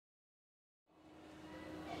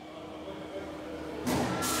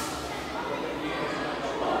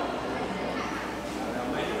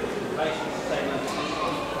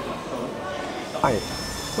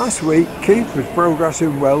Last week, Keith was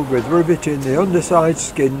progressing well with riveting the underside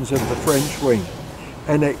skins of the French wing,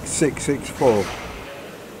 NX611.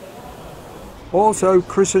 Also,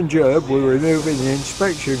 Chris and Gerb were removing the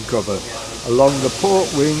inspection cover along the port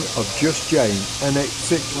wing of Just Jane,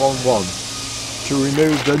 NX611, to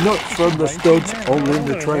remove the nuts from the studs holding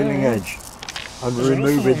the trailing edge, and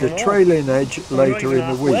removing the trailing edge later in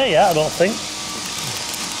the week. Yeah, I don't think.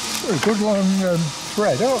 They're a good long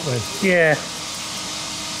thread, aren't they? Yeah.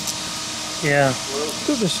 Yeah.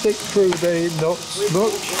 Do they stick through the nuts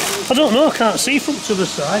much? I don't know, I can't see from the other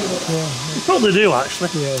side. Yeah. They probably do actually.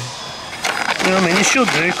 Yeah. You know what I mean? You should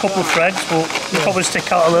do a couple of threads, but they probably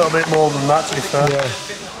stick out a little bit more than that, to be fair. Yeah.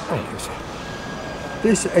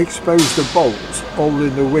 This exposed the bolts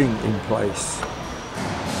holding the wing in place.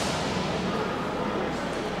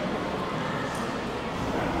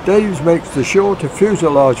 Dave's makes the shorter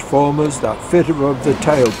fuselage formers that fit above the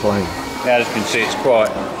tailplane. Yeah, as you can see, it's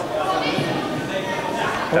quite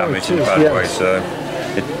damaged in a bad way, so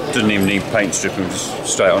it doesn't even need paint stripping, just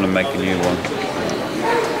straight on and make a new one.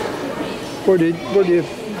 Would you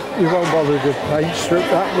won't bother to paint strip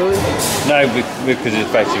that, will you? No, because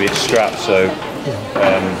effectively it's scrap, so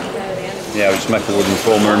yeah, we'll just make a wooden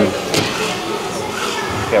former and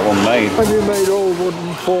get one made. Have you made all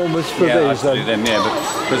wooden formers for these then? Them, yeah, but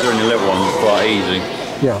because they're only little ones, it's quite easy.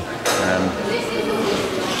 Yeah.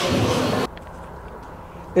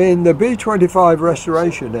 In the B25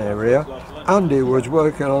 restoration area, Andy was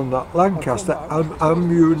working on that Lancaster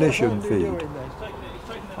ammunition feed.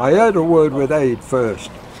 I had a word with Aid first.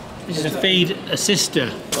 This is a feed assister.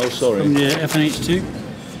 Oh, sorry. From the FNH2.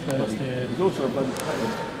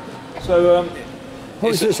 So,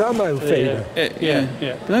 What is this ammo feeder?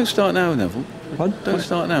 yeah. Don't start now, Neville. Don't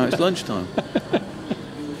start now, it's lunchtime.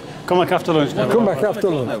 Come back after lunch now. Come back after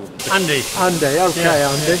lunch. Andy. Andy, okay,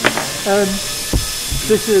 Yeah. Andy.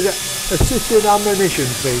 This is assisted ammunition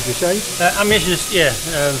feed, you say? Ammunition,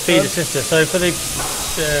 feed assister. So for the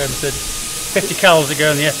 50 cals that go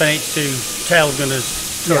in the FNH2 tail gunner's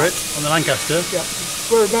turret on the Lancaster. Yeah.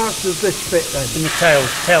 Whereabouts does this fit then? In the tail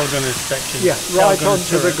gunner's section. Yeah, right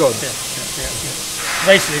onto the gun. Yeah.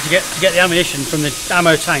 Basically, to get the ammunition from the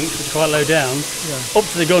ammo tanks, which are quite low down, up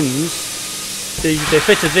to the guns, the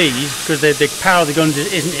fit of these, because the power of the guns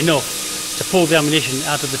isn't enough to pull the ammunition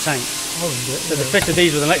out of the tank. Oh, so the fit of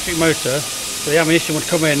these with an electric motor, so the ammunition would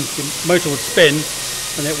come in, the motor would spin,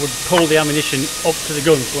 and it would pull the ammunition up to the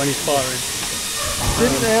gun when he's firing.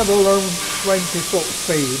 Didn't they have a long 20-foot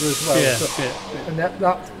feed as well? Yeah. And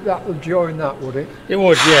that would join that, would it? It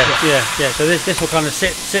would, yeah. So this will kind of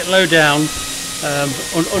sit low down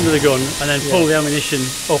under the gun, and then pull the ammunition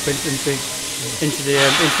up into the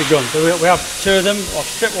gun. So we have two of them. I'll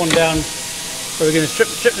strip one down. So we're going to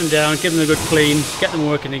strip them down, give them a good clean, get them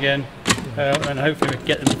working again, and hopefully we can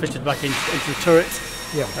get them fitted back into the turret.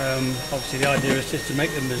 Yeah. Obviously the idea is just to make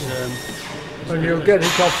them as... and you'll get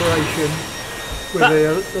it operation with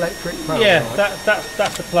the electric power. Yeah, right?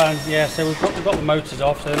 that's the plan. Yeah, so we've got the motors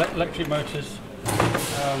off, so electric motors.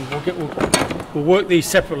 We'll work these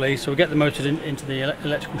separately, so we'll get the motors into the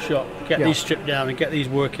electrical shop, get these stripped down and get these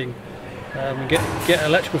working. And get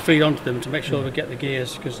electrical feed onto them to make sure we get the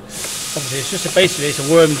gears, because obviously it's just basically it's a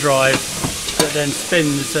worm drive that then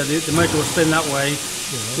spins, so the motor will spin that way.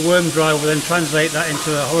 The worm drive will then translate that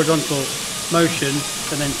into a horizontal motion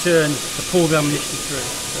and then turn to pull the ammunition through.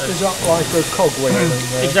 So is that like a cog wheel?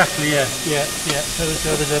 Exactly, yeah. So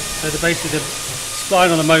there's basically the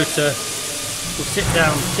spline on the motor will sit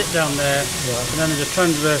down there, and then there's a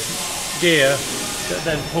transverse gear that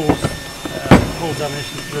then pulls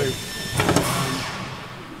ammunition through.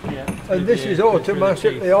 And this is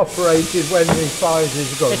automatically operated when he fires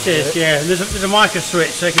his gun? It is, yeah. And there's a micro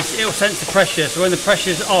switch, so it will sense the pressure. So when the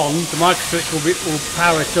pressure's on, the micro switch will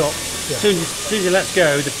power it up. As soon as it lets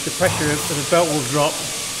go, the pressure of the belt will drop,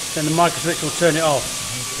 then the micro switch will turn it off.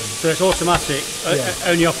 So it's automatic,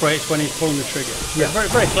 only operates when he's pulling the trigger. So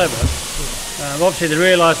very, very clever. Obviously they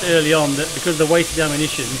realised early on that because of the weight of the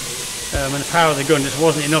ammunition and the power of the gun just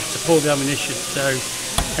wasn't enough to pull the ammunition. So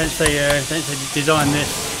hence they designed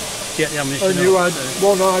this to get the ammunition. And you had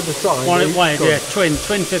one either side? Twin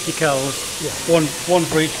 50 cals, one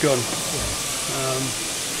for each gun.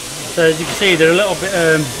 So as you can see, they're a little bit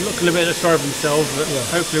looking a bit sorry for themselves, but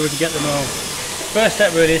hopefully we can get them all. First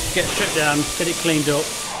step really is to get stripped down, get it cleaned up,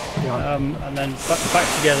 and then back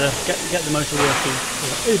together, get the motor working.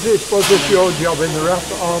 Was this your job in the RAF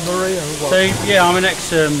armoury or what? So yeah, I'm an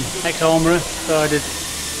ex-armourer, so I did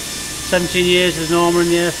 17 years as an armourer in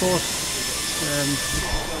the Air Force.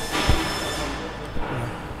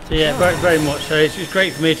 So yeah, very, very much. So it's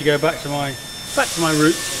great for me to go back to my back to my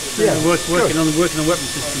roots. Working on weapon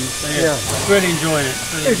systems. So yeah, really enjoying it.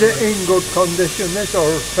 Is it in good condition, this,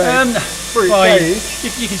 or for its well, age?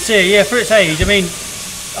 you can see, yeah, for its age. I mean,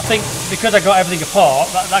 I think because I got everything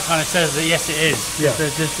apart, that kind of says that yes, it is. Yeah.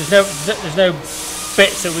 There's no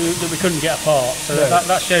bits that we couldn't get apart. So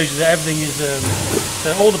that shows you that everything is.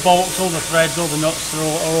 So all the bolts, all the threads, all the nuts are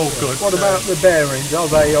all good. What about the bearings? Are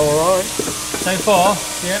they all right? So far,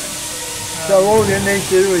 yeah. So all you need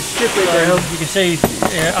to do is strip it down. You can see,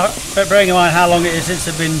 bearing in mind how long it is since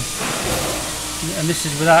they've been, and this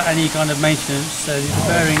is without any kind of maintenance. So the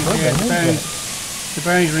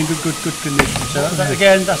bearings are in good condition. So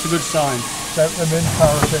again, that's a good sign. Soak them in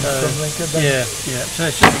paraffin or something, could they? Yeah. So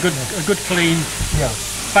it's just a good clean,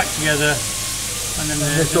 back together, and then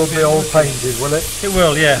this will be all painted, will it? It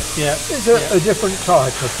will, yeah. Is it a different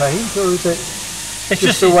type of paint, or is it? It's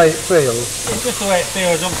just the way it feels. It's just the way it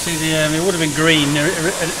feels. Obviously, it would have been green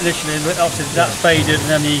initially, but obviously that's faded, and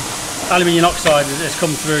then the aluminium oxide has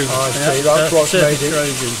come through. I see. That's what's made it.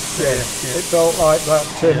 Corrosion. Yeah. It felt like that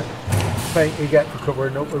paint you get for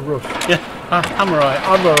covering up with rust. Yeah, Hammerite.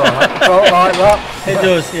 Hammerite. Felt like that. It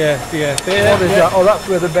does. Yeah. What is that? Oh, that's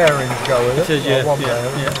where the bearings go, is it? It is. Yeah. One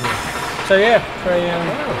bearing. So yeah.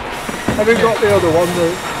 Have you got the other one?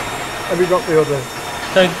 Have you got the other?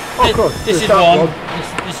 So this is one. one.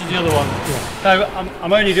 This is the other one. So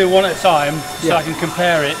I'm only doing one at a time, so I can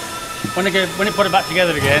compare it. When I put it back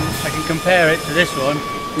together again, I can compare it to this one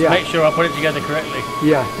to make sure I put it together correctly.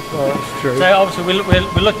 Yeah, that's true. So obviously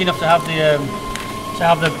we're lucky enough to have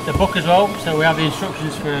the book as well. So we have the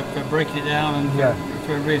instructions for breaking it down and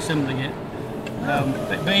for reassembling it.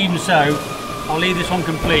 But even so, I'll leave this one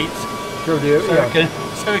complete. So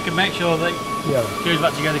we can make sure that it goes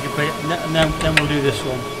back together complete, and then we'll do this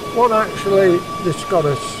one. What actually, it's got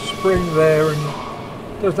a spring there,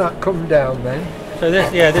 and does that come down then? So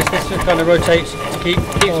this kind of rotates to keep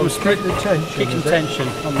some tension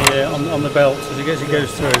on the belt as it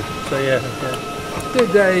goes through. So Did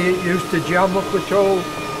they used to jam up at all,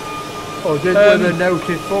 or were they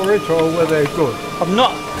noted for it, or were they good? I'm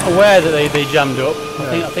not aware that they jammed up.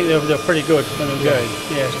 I think they were pretty good when they were going.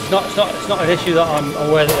 Yeah, it's not an issue that I'm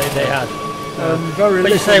aware that they had. Very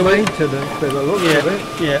little maintenance by the looks of it.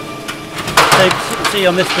 Yeah. So see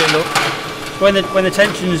on this bit, look, when the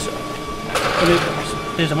tension's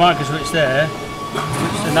there's a micro switch there,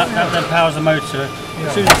 and that then powers the motor.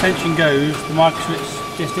 As soon as the tension goes, the micro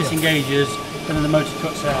switch disengages, and then the motor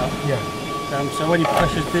cuts out. So when you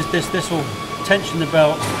press this will tension the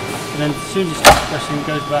belt, and then as soon as you stop pressing, it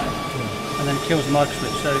goes back, and then kills the micro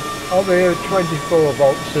switch. So are they a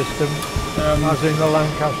 24-volt system, as in the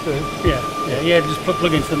Lancaster? Just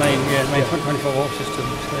plug into the main 24-volt system.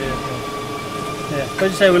 But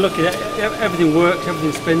as I say, we're looking at everything works,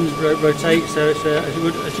 everything spins, rotates, so it's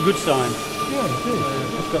a good sign. Yeah, it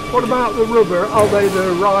is. What about the rubber? Are they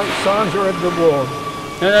the right size, or have they worn?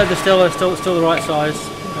 No, they're still the right size.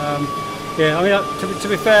 I mean, to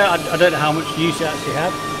be fair, I don't know how much use it actually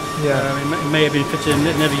had. It may have been fitted and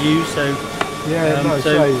never used. So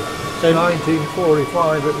so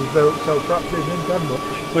 1945 it was built, so perhaps it didn't have much.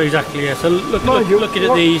 Well, exactly. Yeah. So looking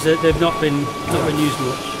at these, they've not been used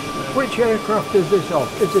much. Which aircraft is this off?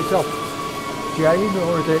 Is it off Jane,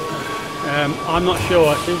 or is it? I'm not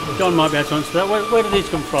sure actually. John might be able to answer that. Where do these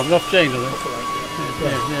come from? They're off Jane, are they?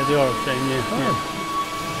 Yeah, they are off Jane.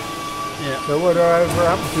 Yeah. So whatever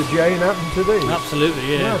happened to Jane happened to these?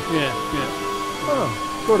 Absolutely, yeah. Oh,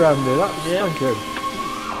 good, Andy. Thank you.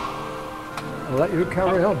 I'll let you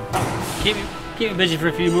carry on. Keep me busy for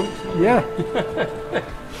a few months. Yeah.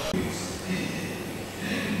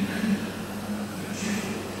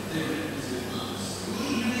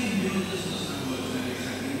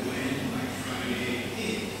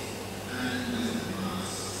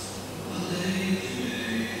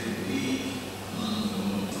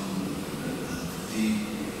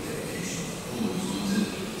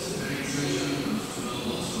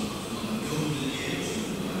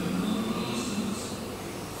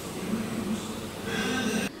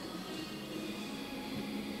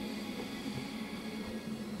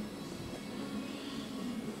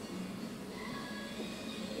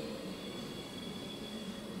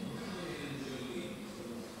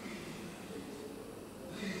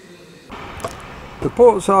 The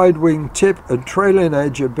port side wing tip and trailing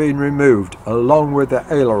edge have been removed, along with the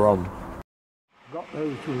aileron. Got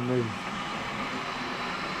those removed.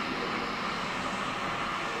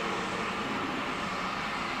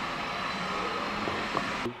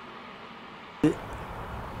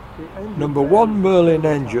 Number 1 Merlin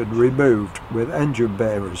engine removed with engine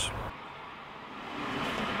bearers.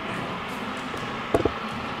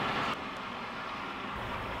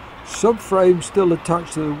 subframe still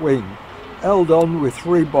attached to the wing, held on with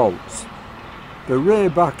 3 bolts. The rear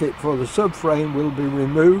bracket for the subframe will be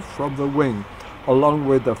removed from the wing along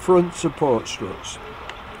with the front support struts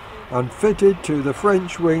and fitted to the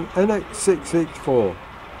French wing NX611.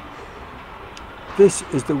 This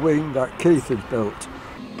is the wing that Keith has built.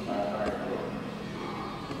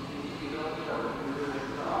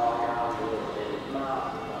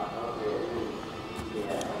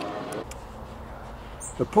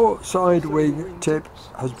 The port side wing tip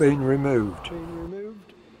has been removed.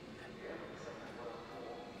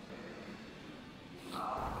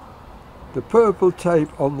 The purple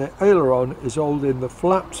tape on the aileron is holding the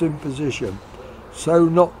flaps in position, so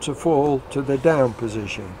not to fall to the down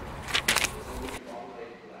position.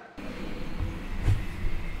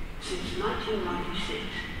 Since 1996,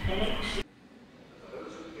 NX611.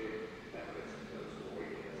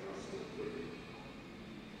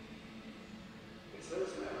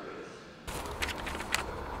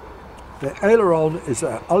 The aileron is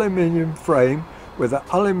an aluminium frame with an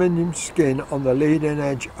aluminium skin on the leading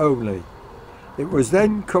edge only. It was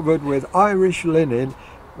then covered with Irish linen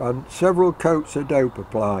and several coats of dope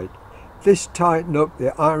applied. This tightened up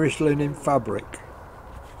the Irish linen fabric.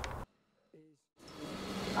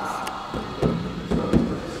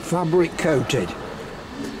 Fabric coated.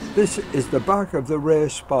 This is the back of the rear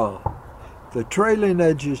spar. The trailing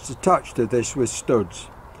edge is attached to this with studs.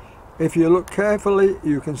 If you look carefully,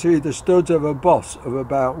 you can see the studs of a boss of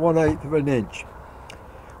about 1/8 of an inch,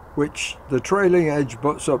 which the trailing edge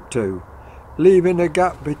butts up to, leaving a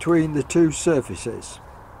gap between the 2 surfaces.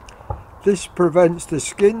 This prevents the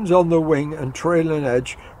skins on the wing and trailing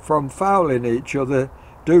edge from fouling each other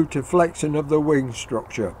due to flexing of the wing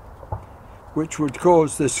structure, which would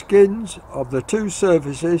cause the skins of the 2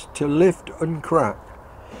 surfaces to lift and crack.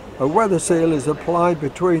 A weather seal is applied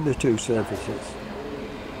between the 2 surfaces.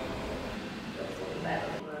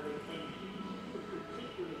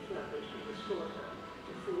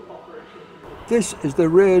 This is the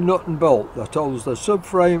rear nut and bolt that holds the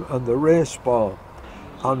subframe and the rear spar,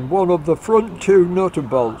 and one of the front 2 nut and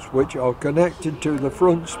bolts which are connected to the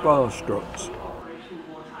front spar struts.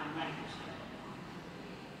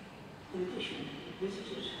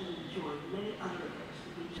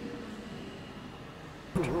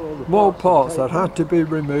 More parts that had to be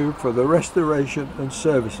removed for the restoration and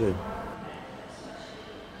servicing.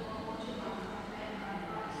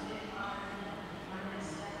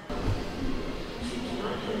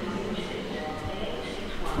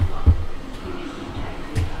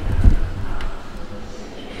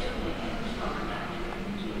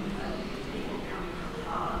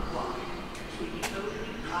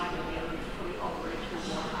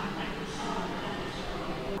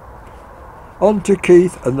 On to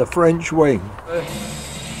Keith and the French wing.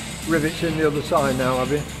 Rivets in the other side now,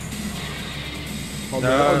 have you?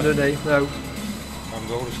 Underneath, no. I haven't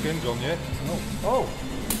got all the skins on yet.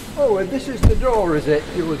 Oh, and this is the door, is it,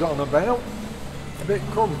 you was on about? A bit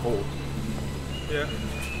crumpled. Yeah.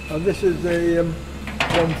 And this is the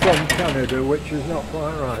one from Canada, which is not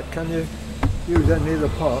quite right. Can you use any of the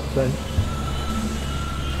parts then?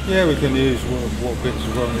 Yeah, we can use what bits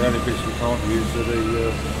are wrong. The only bits we can't use are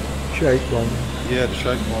the Shape one. yeah, the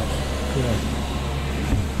shape ones. Yeah.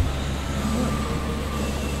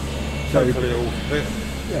 Hopefully it all fit.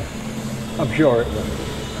 Yeah. I'm sure it will.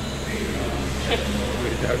 We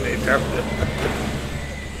don't need to have it.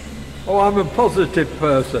 Oh, I'm a positive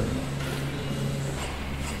person.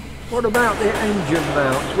 What about the engine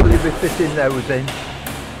mounts? Will you be fitting those in?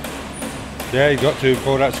 Yeah, you got to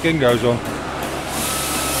before that skin goes on.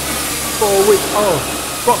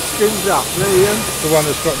 What skin's up? The one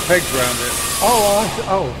that's got pegs round it.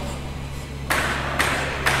 Oh.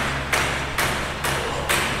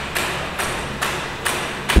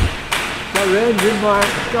 So the engine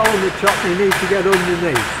mounts go on the top, you need to get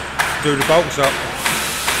underneath. Do the bolts up.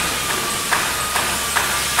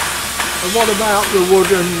 And what about the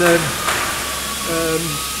wooden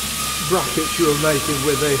brackets you were making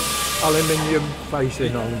with the aluminium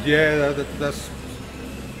facing on? Yeah,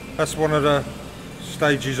 that's one of the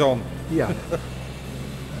stages on. Yeah.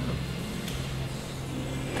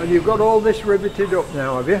 And you've got all this riveted up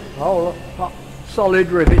now, have you? All solid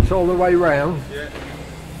rivets all the way round. Yeah.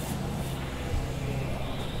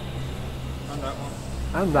 And that one.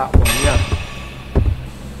 And that one, yeah.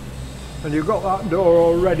 And you've got that door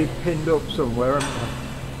already pinned up somewhere, haven't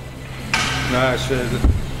you? No, it's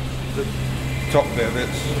the top bit of it.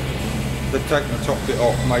 They've taken the top bit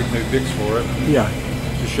off, made new bits for it. Yeah.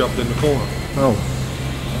 Just shoved in the corner. Oh.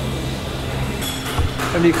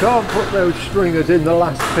 And you can't put those stringers in the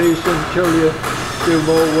last piece until you do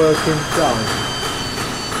more work inside.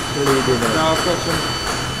 leading edge? Now I've got some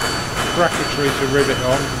bracketry to rivet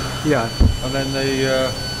on, Yeah. and then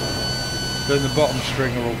the bottom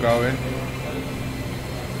stringer will go in.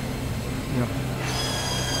 Yeah.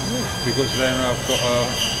 Because then I've got to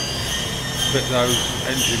fit those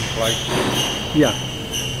engine plates. Yeah.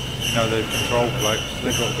 You know, the control plates,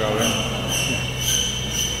 they've got to go in. Yeah.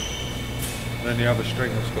 Then the other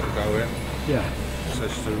stringer's got to go in. Yeah. So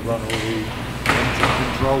it's to run all the engine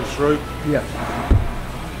controls through. Yeah.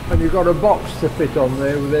 And you've got a box to fit on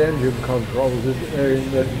there with the engine controls, isn't there?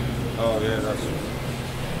 In the Oh yeah,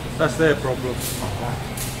 that's their problem.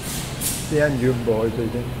 the engine boys, I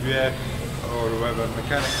think. Yeah, or whoever,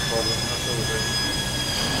 mechanic's problem, that's all it is.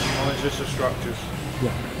 Mine's just the structures.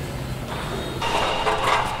 Yeah.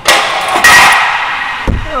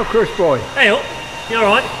 Oh, Chris boy. Hey up, you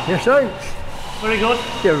alright? Yes, thanks. Very good.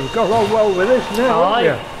 Yeah, we've got on well with this now, Aye.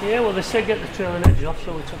 haven't Yeah, well they said get the trailing edge off,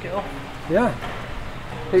 so we took it off. you? Yeah.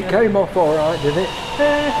 It came off all right, didn't it?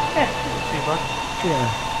 Yeah, not too bad.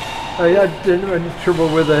 Yeah. I had any trouble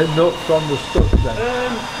with the nuts on the studs then?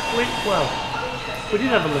 We did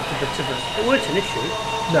have a little bit of it weren't an issue.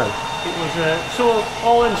 No. It was, so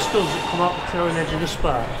all them studs that come out the trailing edge of the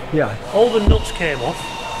spark, Yeah. all the nuts came off,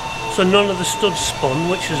 so none of the studs spun,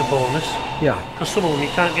 which is a bonus. Yeah. Because some of them you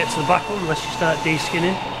can't get to the back of them unless you start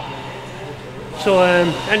de-skinning. So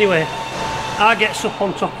anyway, I gets up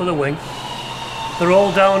on top of the wing. They're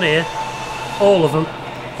all down here, all of them,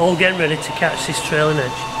 all getting ready to catch this trailing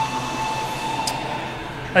edge.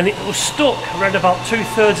 And it was stuck around about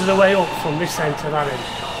 2/3 of the way up from this end to that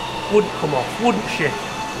end. Wouldn't come off, wouldn't shift.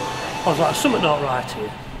 I was like, something not right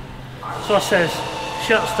here. So I says,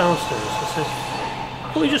 shouts downstairs, I says,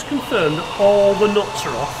 can we just confirm that all the nuts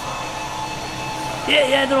are off?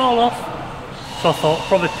 Yeah, they're all off. So I thought,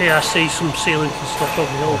 probably PRC, some sealant and stuff,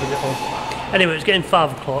 probably holding it on. Anyway, it's getting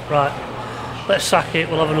 5 o'clock, right. Let's sack it,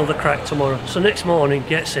 we'll have another crack tomorrow. So next morning,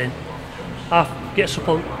 gets in, gets up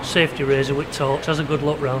on safety razor with torch, has a good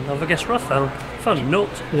look round. Have a guess what I found? Found a nut.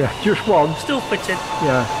 Yeah, just one. Still fitted.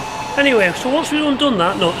 Yeah. Anyway, so once we'd undone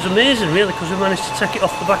that nut, it was amazing really, because we managed to take it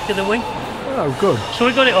off the back of the wing. Oh, good. So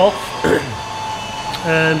we got it off.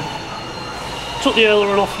 Took the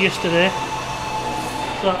aileron off yesterday.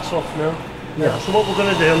 So that's off now. Yeah. So what we're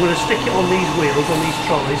going to do, I'm going to stick it on these wheels, on these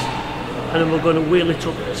trolleys, and then we're going to wheel it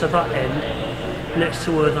up to that end, next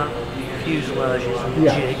to where that fuselage is and the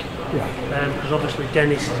Yeah. jig. Yeah. Because obviously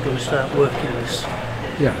Dennis is going to start working this.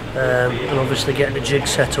 Yeah. And obviously getting the jig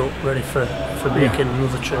set up, ready for making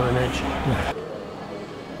another trailing edge. Yeah.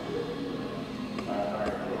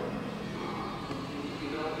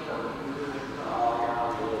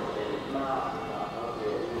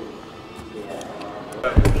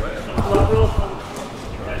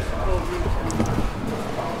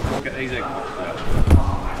 Get these in.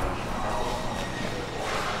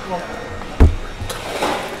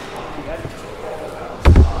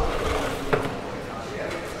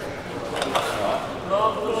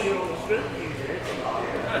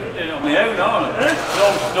 On my own, aren't I?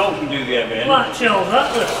 No one can do the heavy end. Like Charles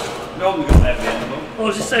Atlas. No one got heavy end, though. Or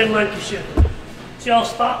was it saying Lancashire?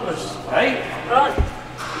 Charles Atlas. Hey? Right.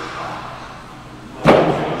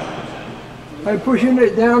 Are you pushing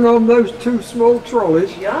it down on those two small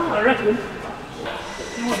trolleys? Yeah, I reckon.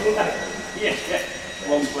 Yeah.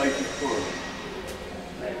 One place is full.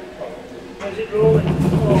 How's it rolling? Oh,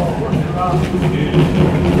 look at that.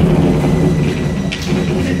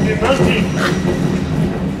 It's been magic.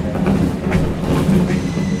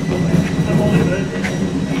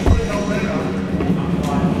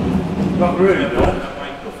 Not really, no.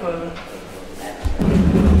 Go further.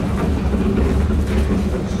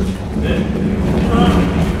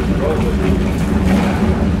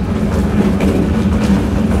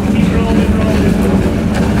 Keep rolling.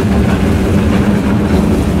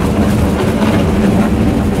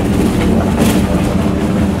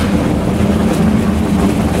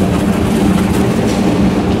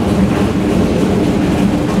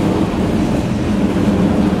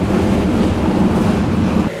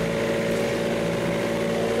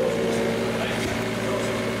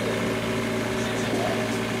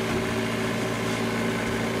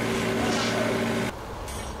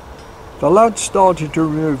 The lads started to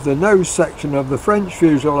remove the nose section of the French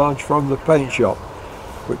fuselage from the paint shop,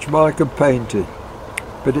 which Mike had painted.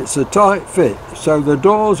 But it's a tight fit, so the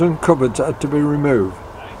doors and cupboards had to be removed.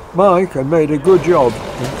 Mike had made a good job,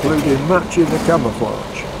 including matching the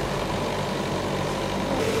camouflage.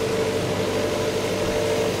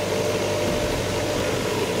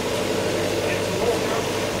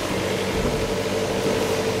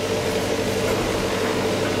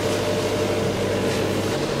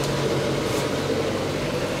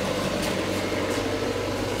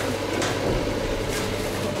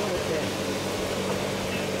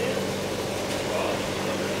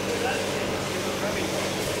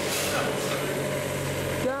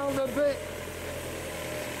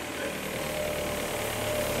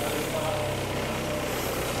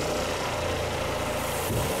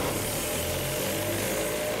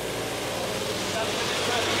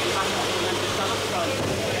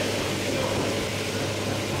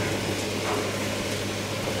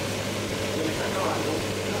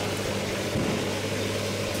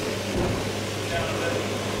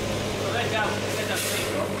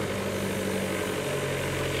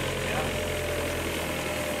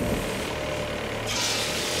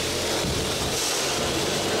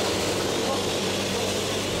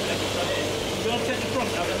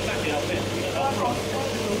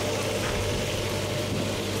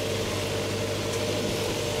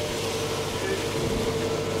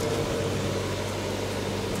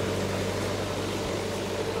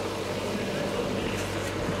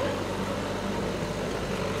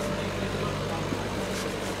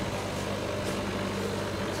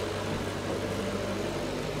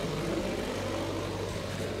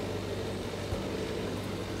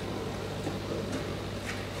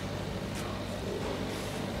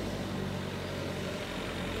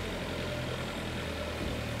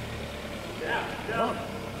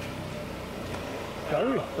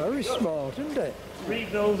 Very smart, isn't it?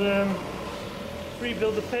 Rebuild the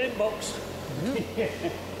paint box.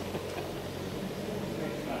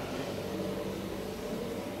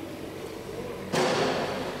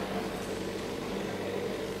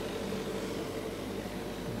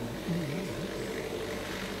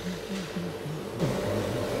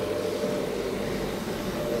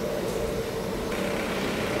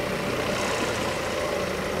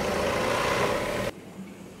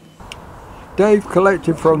 Dave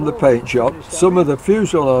collected from the paint shop some of the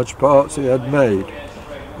fuselage parts he had made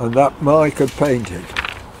and that Mike had painted.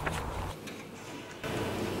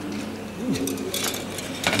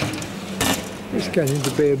 It's getting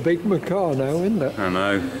to be a big macaw now, isn't it? I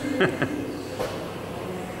know.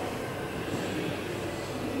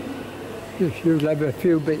 You'll have a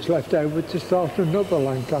few bits left over to start another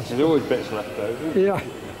Lancaster. There's always bits left over. Yeah.